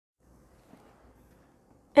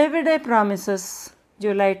Everyday Promises,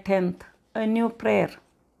 July 10th, a new prayer.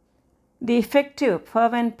 The effective,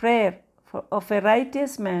 fervent prayer of a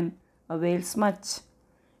righteous man avails much.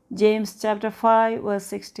 James chapter 5, verse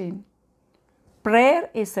 16. Prayer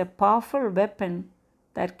is a powerful weapon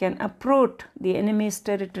that can uproot the enemy's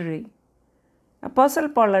territory. Apostle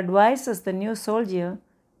Paul advises the new soldier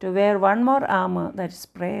to wear one more armor, that is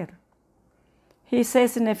prayer. He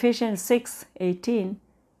says in Ephesians 6:18,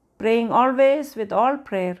 praying always with all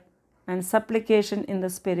prayer and supplication in the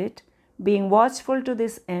Spirit, being watchful to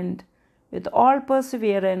this end, with all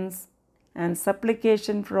perseverance and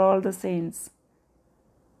supplication for all the saints.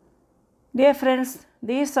 Dear friends,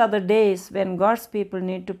 these are the days when God's people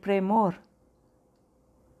need to pray more.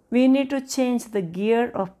 We need to change the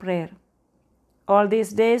gear of prayer. All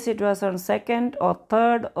these days it was on second or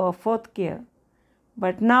third or fourth gear,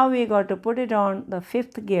 but now we got to put it on the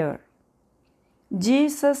fifth gear.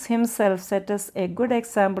 Jesus himself set us a good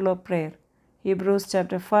example of prayer. Hebrews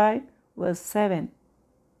chapter 5, verse 7.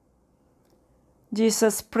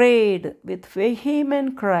 Jesus prayed with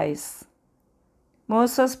vehement cries.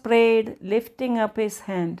 Moses prayed lifting up his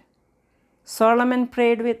hand. Solomon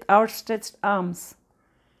prayed with outstretched arms.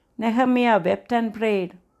 Nehemiah wept and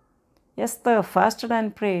prayed. Esther fasted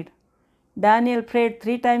and prayed. Daniel prayed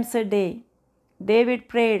 3 times a day. David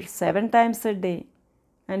prayed 7 times a day.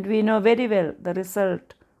 And we know very well the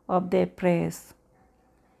result of their prayers.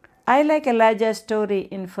 I like Elijah's story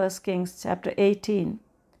in 1 Kings chapter 18.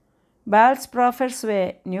 Baal's prophets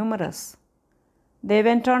were numerous. They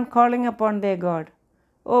went on calling upon their God.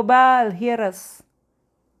 "O Baal, hear us.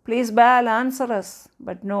 Please, Baal, answer us."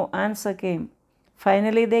 But no answer came.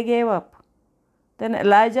 Finally, they gave up. Then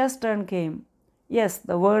Elijah's turn came. "Yes,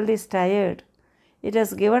 the world is tired. It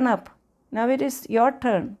has given up. Now it is your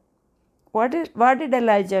turn." What did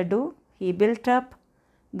Elijah do? He built up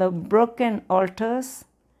the broken altars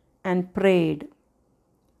and prayed.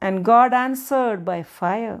 And God answered by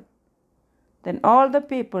fire. Then all the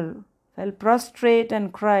people fell prostrate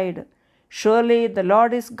and cried, "Surely the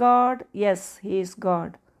Lord is God. Yes, He is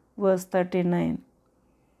God." Verse 39.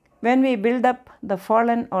 When we build up the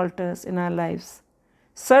fallen altars in our lives,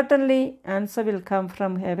 certainly answer will come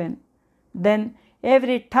from heaven. Then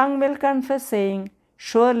every tongue will confess, saying,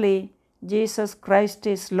 "Surely Jesus Christ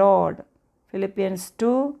is Lord." Philippians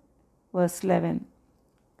 2, verse 11.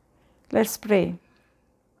 Let's pray.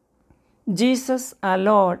 Jesus, our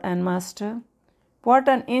Lord and Master,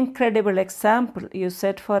 what an incredible example you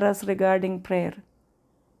set for us regarding prayer.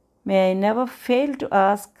 May I never fail to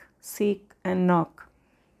ask, seek, and knock.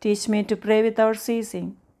 Teach me to pray without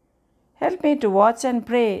ceasing. Help me to watch and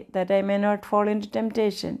pray that I may not fall into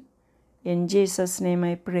temptation. In Jesus' name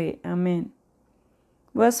I pray. Amen.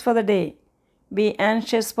 Verse for the day. Be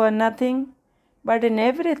anxious for nothing, but in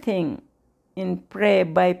everything,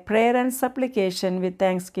 by prayer and supplication with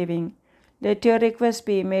thanksgiving, let your request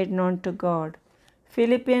be made known to God.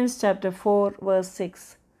 Philippians chapter 4, verse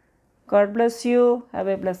 6. God bless you. Have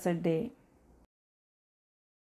a blessed day.